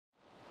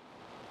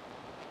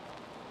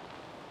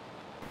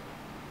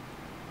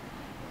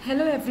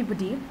Hello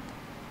everybody.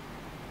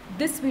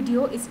 This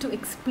video is to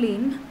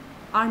explain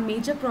our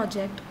major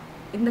project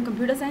in the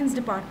Computer Science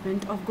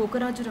Department of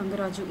Gokaraju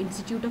Rangaraju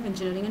Institute of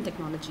Engineering and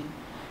Technology.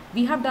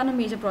 We have done a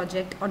major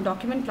project on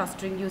document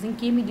clustering using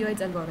K-Medoids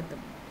algorithm.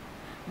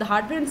 The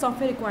hardware and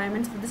software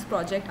requirements for this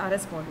project are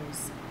as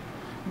follows.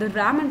 The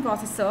RAM and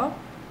processor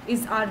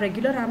is our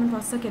regular RAM and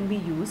processor can be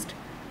used,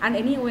 and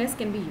any OS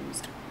can be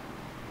used.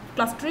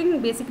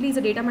 Clustering basically is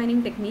a data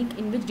mining technique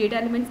in which data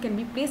elements can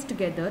be placed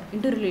together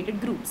into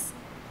related groups.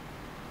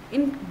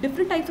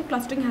 Different types of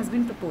clustering has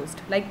been proposed,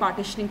 like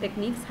partitioning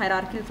techniques,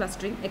 hierarchical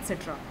clustering,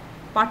 etc.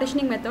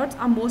 Partitioning methods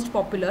are most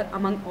popular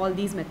among all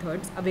these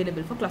methods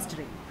available for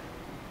clustering.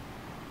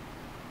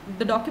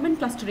 The document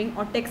clustering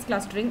or text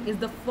clustering is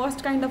the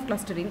first kind of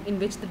clustering in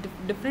which the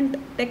different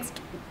text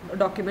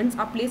documents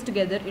are placed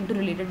together into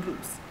related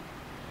groups.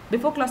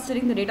 Before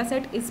clustering, the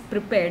dataset is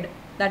prepared,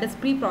 that is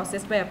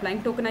pre-processed by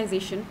applying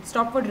tokenization,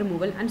 stop-word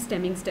removal and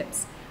stemming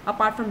steps.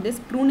 Apart from this,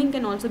 pruning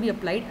can also be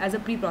applied as a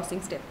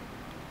pre-processing step.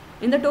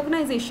 In the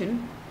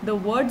tokenization, the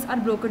words are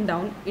broken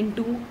down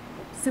into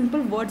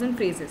simple words and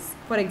phrases.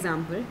 For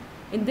example,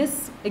 in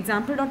this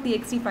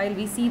example.txt file,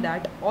 we see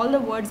that all the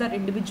words are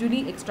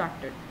individually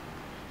extracted.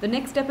 The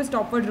next step is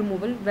stop-word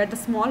removal, where the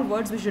small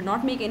words which do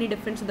not make any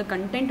difference to the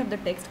content of the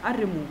text are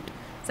removed,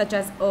 such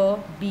as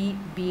a, be,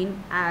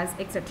 been, as,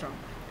 etc.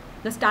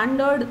 The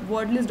standard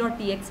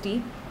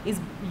wordlist.txt is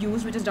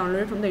used, which is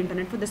downloaded from the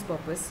internet for this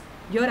purpose.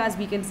 Here, as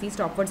we can see,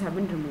 stop words have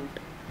been removed.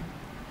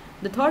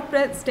 The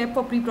third step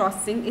for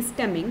pre-processing is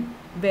stemming,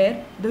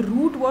 where the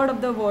root word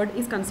of the word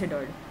is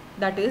considered.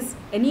 That is,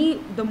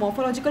 the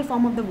morphological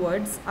form of the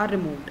words are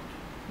removed.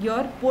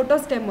 Here, Porter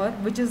stemmer,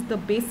 which is the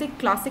basic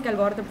classic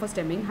algorithm for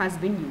stemming, has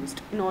been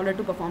used in order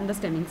to perform the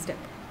stemming step.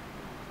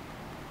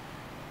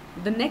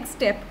 The next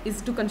step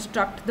is to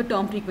construct the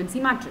term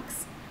frequency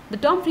matrix. The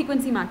term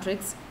frequency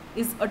matrix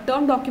is a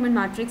term document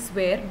matrix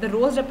where the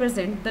rows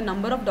represent the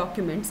number of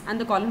documents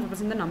and the columns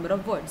represent the number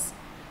of words.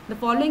 The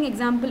following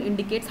example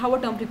indicates how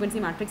a term frequency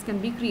matrix can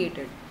be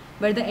created,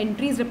 where the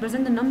entries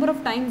represent the number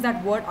of times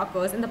that word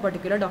occurs in the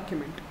particular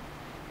document.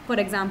 For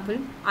example,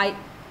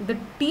 the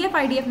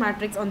TF-IDF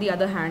matrix, on the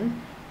other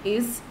hand,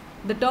 is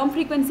the term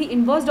frequency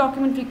inverse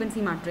document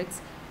frequency matrix,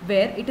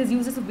 where it is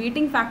used as a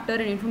weighting factor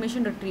in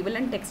information retrieval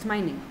and text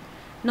mining.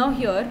 Now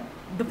here,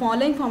 the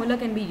following formula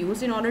can be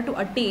used in order to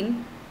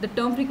attain the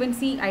term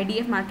frequency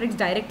IDF matrix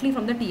directly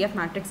from the TF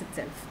matrix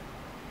itself.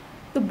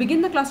 To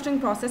begin the clustering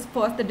process,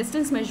 first the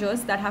distance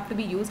measures that have to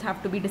be used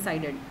have to be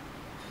decided.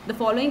 The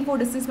following 4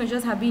 distance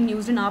measures have been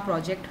used in our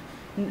project,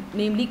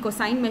 namely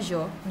cosine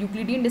measure,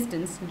 Euclidean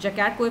distance,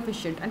 Jacquard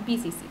coefficient and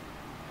PCC.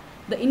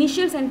 The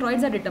initial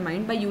centroids are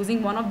determined by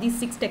using one of these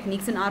 6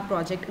 techniques in our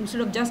project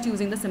instead of just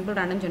using the simple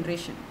random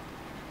generation.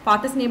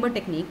 Farthest neighbor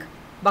technique,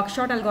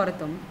 buckshot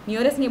algorithm,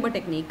 nearest neighbor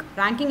technique,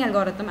 ranking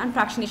algorithm and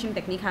fractionation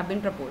technique have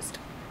been proposed.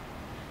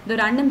 The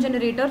random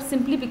generator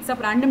simply picks up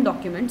random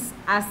documents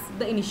as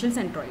the initial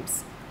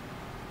centroids.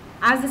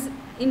 As this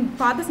in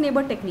farthest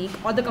neighbor technique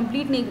or the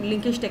complete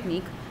linkage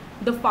technique,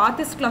 the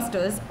farthest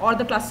clusters or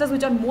the clusters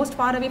which are most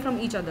far away from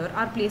each other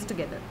are placed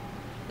together.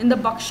 In the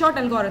buckshot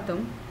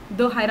algorithm,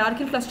 the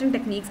hierarchical clustering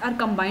techniques are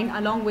combined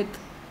along with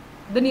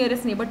the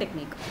nearest neighbor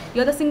technique.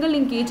 Here the single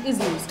linkage is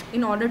used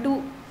in order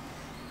to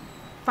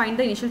find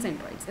the initial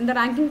centroids. In the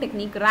ranking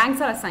technique, ranks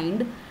are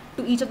assigned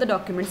to each of the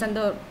documents,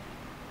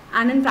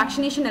 and in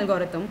fractionation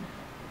algorithm,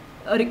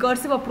 a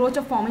recursive approach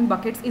of forming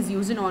buckets is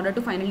used in order to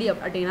finally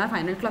attain our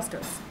final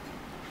clusters.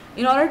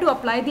 In order to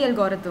apply the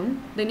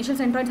algorithm, the initial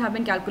centroids have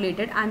been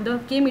calculated and the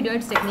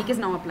K-Medoids technique is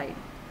now applied.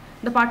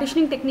 The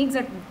partitioning techniques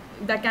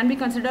that can be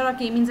considered are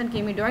K-means and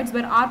K-Medoids,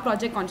 where our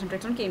project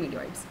concentrates on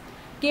K-Medoids.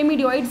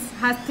 K-Medoids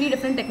has 3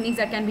 different techniques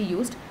that can be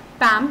used: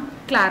 PAM,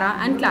 Clara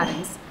and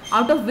Clarence,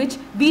 out of which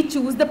we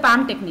choose the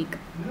PAM technique.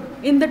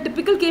 In the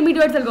typical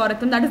K-Medoids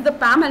algorithm, that is the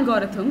PAM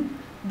algorithm,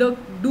 the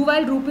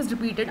do-while loop is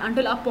repeated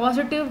until a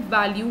positive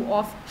value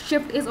of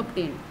shift is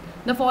obtained.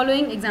 The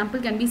following example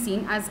can be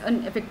seen as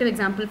an effective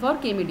example for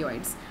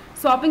K-Medoids.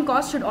 Swapping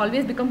cost should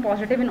always become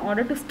positive in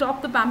order to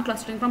stop the PAM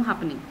clustering from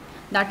happening.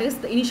 That is,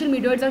 the initial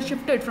medoids are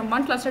shifted from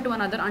one cluster to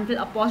another until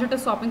a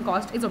positive swapping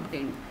cost is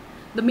obtained.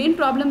 The main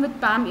problem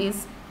with PAM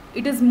is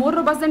it is more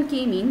robust than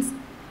K-means,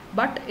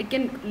 but it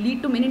can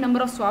lead to many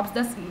number of swaps,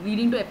 thus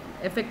leading to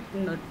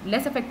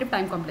less effective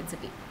time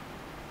complexity.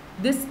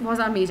 This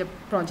was our major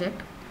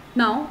project.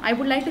 Now, I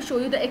would like to show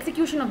you the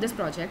execution of this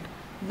project.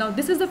 Now,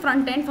 this is the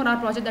front end for our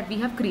project that we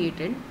have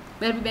created,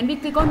 where when we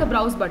click on the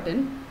browse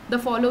button, the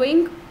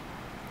following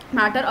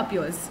matter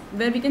appears,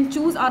 where we can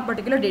choose our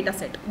particular data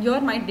set. Here,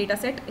 my data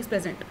set is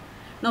present.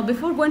 Now,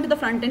 before going to the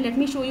front end, let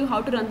me show you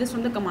how to run this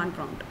from the command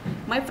prompt.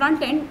 My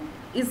front end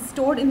is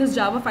stored in this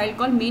Java file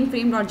called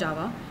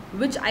mainframe.java,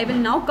 which I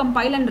will now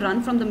compile and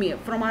run from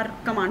our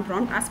command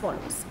prompt as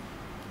follows.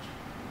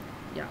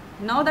 Yeah.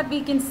 Now that we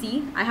can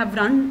see, I have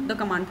run the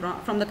command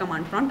from the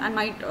command prompt and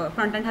my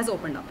front end has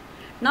opened up.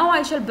 Now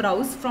I shall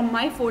browse from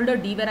my folder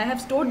D, where I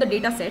have stored the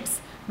data sets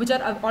which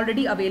are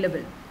already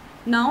available.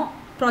 Now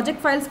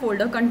project files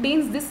folder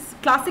contains this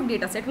classic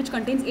dataset which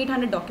contains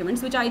 800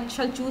 documents which I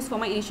shall choose for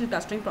my initial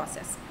clustering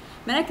process.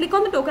 When I click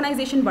on the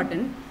tokenization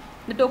button,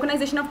 the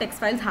tokenization of text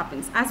files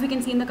happens. As we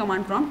can see in the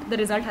command prompt, the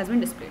result has been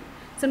displayed.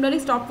 Similarly,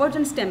 stopwords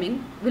and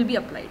stemming will be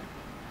applied.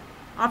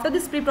 After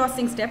this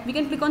pre-processing step, we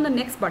can click on the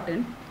next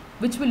button,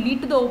 which will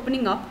lead to the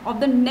opening up of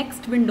the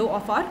next window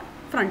of our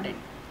front end.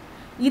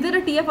 Either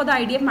a TF or the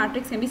IDF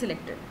matrix can be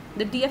selected.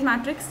 The TF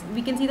matrix,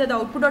 we can see that the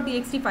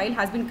output.txt file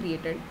has been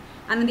created,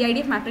 and in the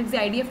IDF matrix, the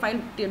IDF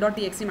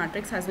file.txt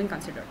matrix has been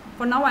considered.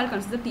 For now, I'll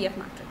consider the TF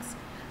matrix.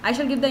 I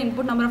shall give the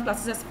input number of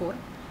clusters as 4.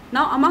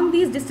 Now, among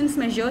these distance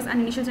measures and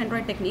initial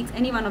centroid techniques,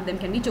 any one of them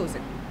can be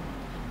chosen.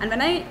 And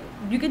when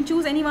you can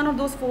choose any one of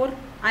those 4,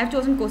 I have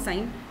chosen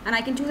cosine, and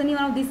I can choose any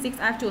one of these 6,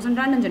 I have chosen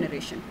random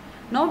generation.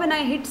 Now, when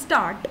I hit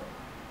start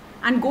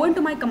and go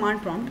into my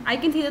command prompt, I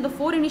can see that the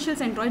 4 initial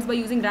centroids by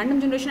using random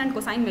generation and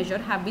cosine measure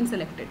have been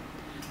selected.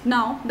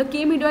 Now, the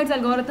K-Medoids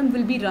algorithm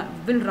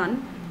will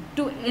run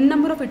to n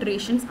number of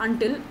iterations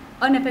until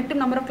an effective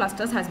number of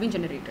clusters has been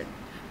generated.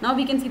 Now,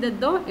 we can see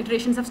that the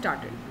iterations have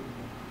started.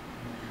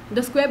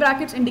 The square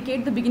brackets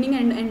indicate the beginning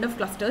and end of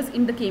clusters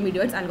in the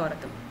K-Medoids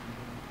algorithm.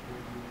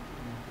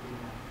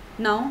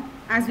 Now,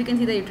 as we can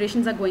see, the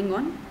iterations are going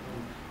on.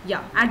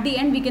 Yeah, at the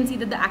end, we can see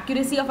that the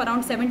accuracy of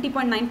around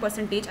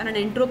 70.9% and an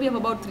entropy of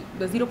about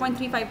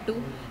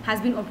 0.352 has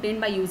been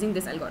obtained by using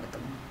this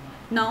algorithm.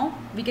 Now,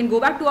 we can go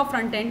back to our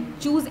front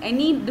end, choose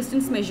any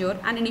distance measure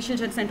and initial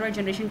centroid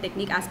generation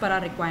technique as per our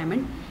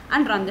requirement,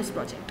 and run this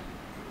project.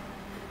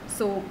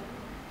 So,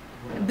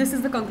 this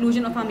is the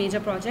conclusion of our major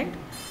project.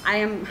 I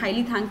am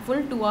highly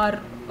thankful to our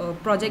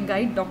project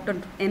guide,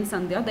 Dr. N.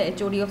 Sandhya, the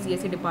HOD of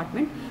CSE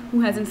department,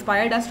 who has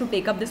inspired us to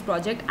take up this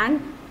project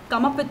and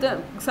come up with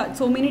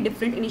so many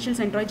different initial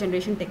centroid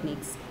generation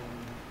techniques.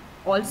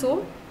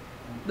 Also,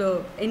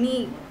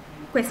 any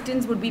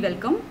questions would be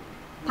welcome.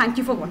 Thank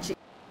you for watching.